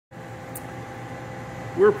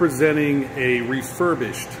We're presenting a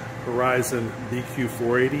refurbished Horizon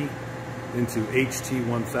BQ-480 into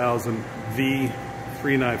HT-1000V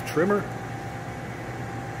 3-knife trimmer.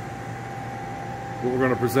 What we're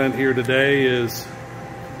going to present here today is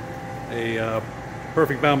a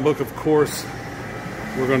perfect bound book, of course.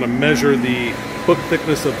 We're going to measure the book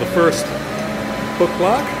thickness of the first book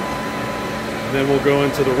block. Then we'll go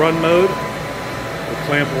into the run mode. The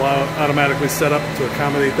clamp will automatically set up to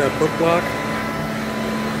accommodate that book block.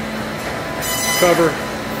 Cover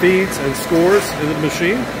feeds and scores into the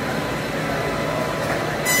machine.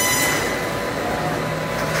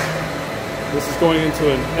 This is going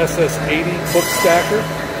into an SS80 book stacker,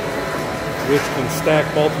 which can stack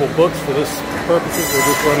multiple books. For this purposes, we're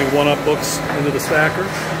just running one-up books into the stacker.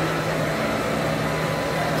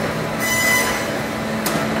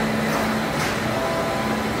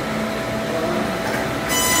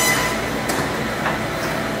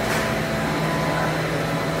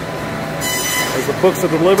 As the books are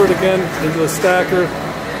delivered again into the stacker,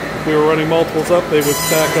 if we were running multiples up, they would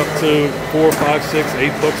stack up to 4, 5, 6,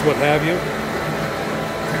 8 books, what have you.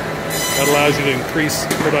 That allows you to increase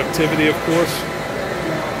productivity, of course.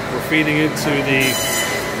 We're feeding into the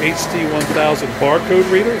HT-1000 barcode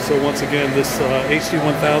reader. So once again, this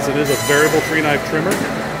HT-1000 is a variable 3-knife trimmer.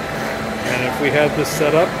 And if we had this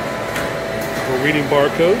set up for reading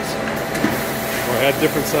barcodes, or had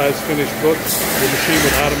different size finished books, the machine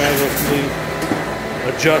would automatically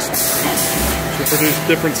adjust to produce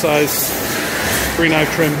different size 3-knife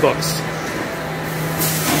trim books.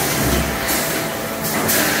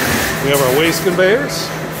 We have our waste conveyors.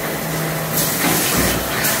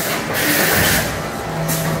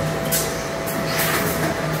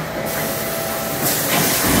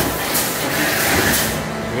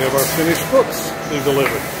 We have our finished books being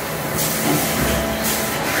delivered.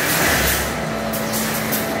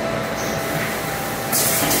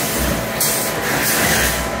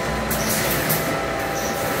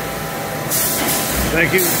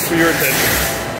 Thank you for your attention.